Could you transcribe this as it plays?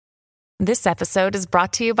This episode is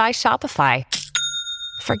brought to you by Shopify.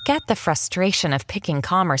 Forget the frustration of picking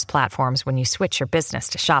commerce platforms when you switch your business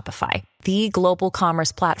to Shopify, the global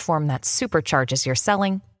commerce platform that supercharges your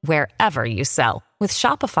selling wherever you sell. With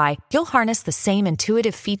Shopify, you'll harness the same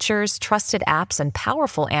intuitive features, trusted apps, and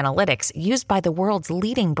powerful analytics used by the world's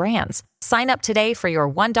leading brands. Sign up today for your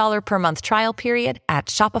 $1 per month trial period at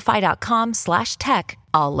shopify.com/tech,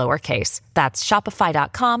 all lowercase. That's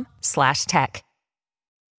shopify.com/tech.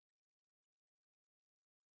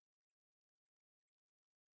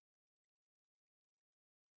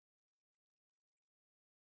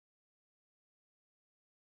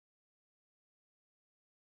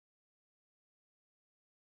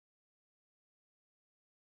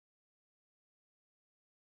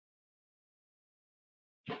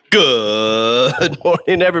 Good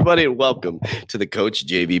morning, everybody, and welcome to the Coach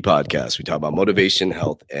JV podcast. We talk about motivation,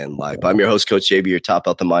 health, and life. I'm your host, Coach JV, your top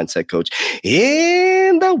health and mindset coach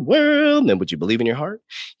in the world. And what you believe in your heart,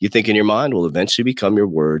 you think in your mind will eventually become your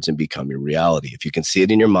words and become your reality. If you can see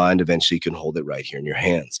it in your mind, eventually you can hold it right here in your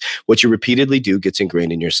hands. What you repeatedly do gets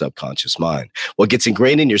ingrained in your subconscious mind. What gets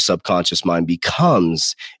ingrained in your subconscious mind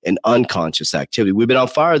becomes an unconscious activity. We've been on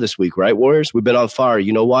fire this week, right, Warriors? We've been on fire.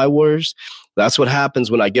 You know why, Warriors? That's what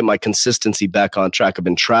happens when I get my consistency back on track. I've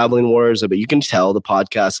been traveling, Warriors, but you can tell the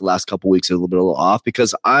podcast the last couple of weeks is a little off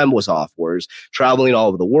because I was off, Warriors, traveling all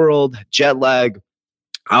over the world, jet lag,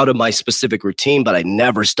 out of my specific routine, but I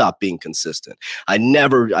never stopped being consistent. I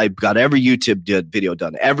got every YouTube video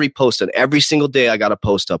done, every post, and every single day I got a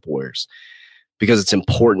post up, Warriors, because it's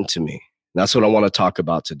important to me. And that's what I want to talk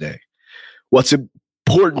about today. What's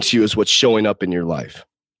important to you is what's showing up in your life.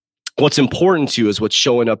 What's important to you is what's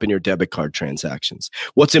showing up in your debit card transactions.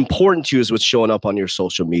 What's important to you is what's showing up on your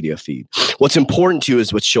social media feed. What's important to you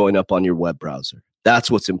is what's showing up on your web browser. That's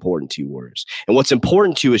what's important to you, Warriors. And what's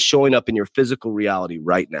important to you is showing up in your physical reality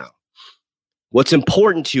right now. What's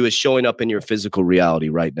important to you is showing up in your physical reality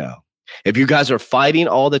right now. If you guys are fighting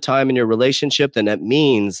all the time in your relationship, then that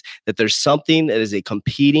means that there's something that is a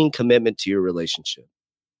competing commitment to your relationship.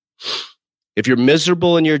 If you're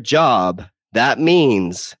miserable in your job, that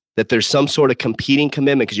means that there's some sort of competing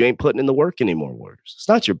commitment because you ain't putting in the work anymore, Warriors. It's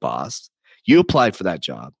not your boss. You applied for that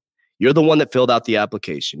job. You're the one that filled out the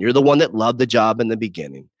application. You're the one that loved the job in the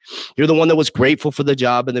beginning. You're the one that was grateful for the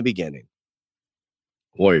job in the beginning.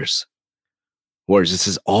 Warriors, this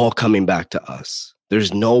is all coming back to us.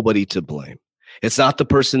 There's nobody to blame. It's not the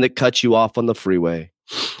person that cut you off on the freeway.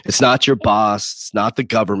 It's not your boss. It's not the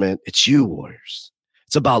government. It's you, Warriors.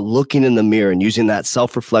 It's about looking in the mirror and using that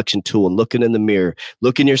self-reflection tool and looking in the mirror,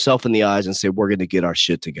 looking yourself in the eyes and say, we're going to get our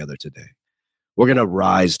shit together today. We're going to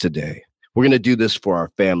rise today. We're going to do this for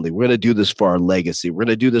our family. We're going to do this for our legacy. We're going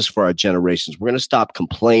to do this for our generations. We're going to stop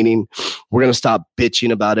complaining. We're going to stop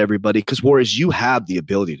bitching about everybody because, Warriors, you have the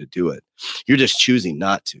ability to do it. You're just choosing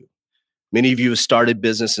not to. Many of you have started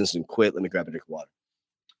businesses and quit. Let me grab a drink of water.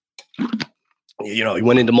 You know, he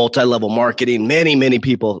went into multi-level marketing. Many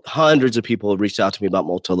people, hundreds of people have reached out to me about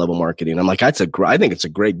multi-level marketing. I'm like, I think it's a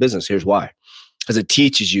great business. Here's why. Because it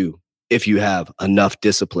teaches you if you have enough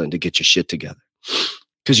discipline to get your shit together.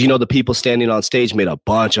 Because, you know, the people standing on stage made a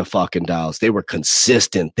bunch of fucking dials. They were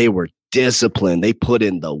consistent. They were disciplined. They put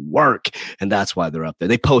in the work. And that's why they're up there.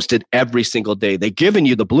 They posted every single day. They've given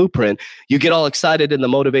you the blueprint. You get all excited in the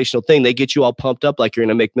motivational thing. They get you all pumped up like you're going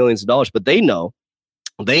to make millions of dollars. But they know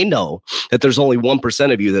that there's only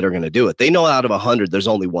 1% of you that are going to do it. They know out of 100, there's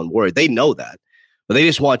only one Warrior. They know that. But they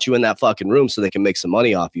just want you in that fucking room so they can make some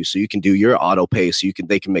money off you, so you can do your auto pay, so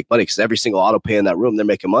they can make money. Because every single auto pay in that room, they're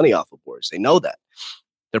making money off of, Warriors. They know that.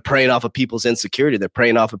 They're preying off of people's insecurity. They're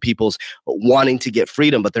preying off of people's wanting to get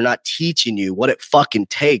freedom, but they're not teaching you what it fucking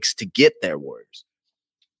takes to get there, Warriors.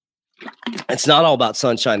 It's not all about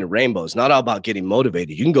sunshine and rainbows. Not all about getting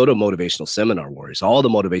motivated. You can go to a motivational seminar, Warriors, all the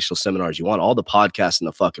motivational seminars you want, all the podcasts in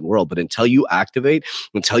the fucking world. But until you activate,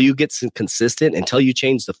 until you get consistent, until you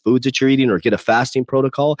change the foods that you're eating or get a fasting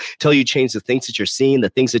protocol, until you change the things that you're seeing, the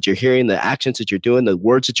things that you're hearing, the actions that you're doing, the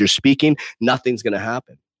words that you're speaking, nothing's going to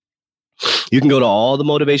happen. You can go to all the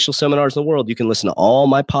motivational seminars in the world. You can listen to all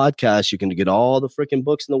my podcasts. You can get all the freaking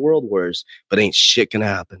books in the world, Warriors, but ain't shit going to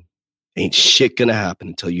happen. Ain't shit going to happen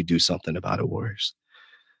until you do something about it, Warriors.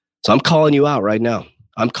 So I'm calling you out right now.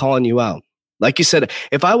 I'm calling you out. Like you said,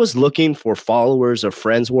 if I was looking for followers or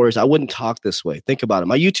friends, Warriors, I wouldn't talk this way. Think about it.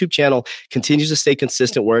 My YouTube channel continues to stay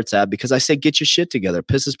consistent where it's at because I say, get your shit together. It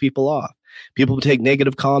pisses people off. People take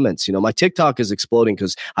negative comments. You know, my TikTok is exploding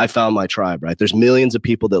because I found my tribe, right? There's millions of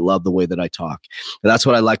people that love the way that I talk. And that's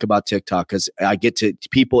what I like about TikTok, because I get to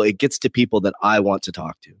people, it gets to people that I want to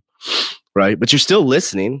talk to, right? But you're still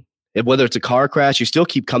listening. Whether it's a car crash, you still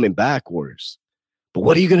keep coming back, Warriors. But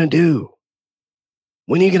what are you going to do?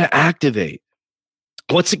 When are you going to activate?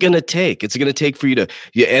 What's it going to take? It's going to take for you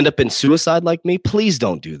end up in suicide like me? Please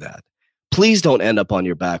don't do that. Please don't end up on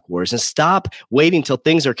your back, Warriors, and stop waiting till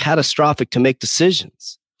things are catastrophic to make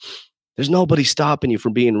decisions. There's nobody stopping you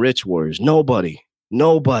from being rich, Warriors. Nobody's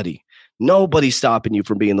stopping you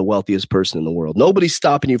from being the wealthiest person in the world. Nobody's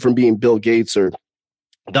stopping you from being Bill Gates or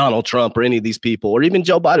Donald Trump or any of these people, or even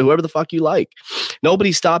Joe Biden, whoever the fuck you like.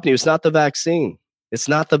 Nobody's stopping you. It's not the vaccine. It's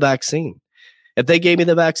not the vaccine. If they gave me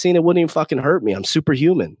the vaccine, it wouldn't even fucking hurt me. I'm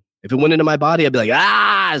superhuman. If it went into my body, I'd be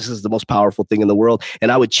like, this is the most powerful thing in the world. And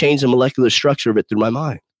I would change the molecular structure of it through my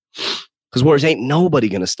mind. Because Warriors, ain't nobody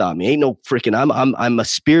going to stop me. Ain't no freaking, I'm a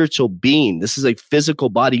spiritual being. This is a physical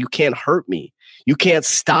body. You can't hurt me. You can't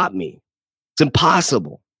stop me. It's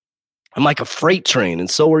impossible. I'm like a freight train, and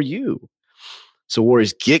so are you. So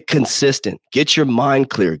Warriors, get consistent. Get your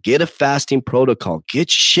mind clear. Get a fasting protocol. Get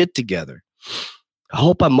shit together. I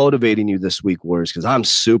hope I'm motivating you this week, Warriors, because I'm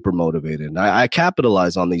super motivated. And I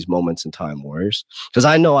capitalize on these moments in time, Warriors, because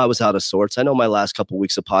I know I was out of sorts. I know my last couple of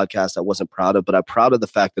weeks of podcast I wasn't proud of, but I'm proud of the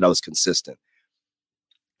fact that I was consistent.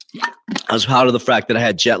 I was proud of the fact that I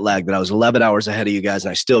had jet lag, that I was 11 hours ahead of you guys,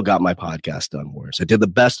 and I still got my podcast done, Warriors. I did the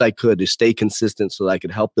best I could to stay consistent so that I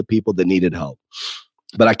could help the people that needed help.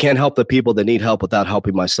 But I can't help the people that need help without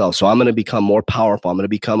helping myself. So I'm going to become more powerful. I'm going to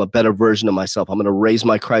become a better version of myself. I'm going to raise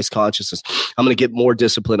my Christ consciousness. I'm going to get more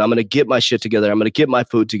disciplined. I'm going to get my shit together. I'm going to get my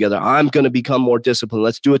food together. I'm going to become more disciplined.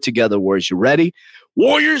 Let's do it together, Warriors. You ready?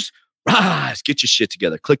 Warriors, rise. Get your shit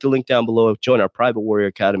together. Click the link down below. Join our private Warrior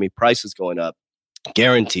Academy. Price is going up,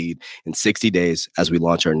 guaranteed, in 60 days as we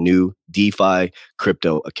launch our new DeFi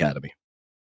Crypto Academy.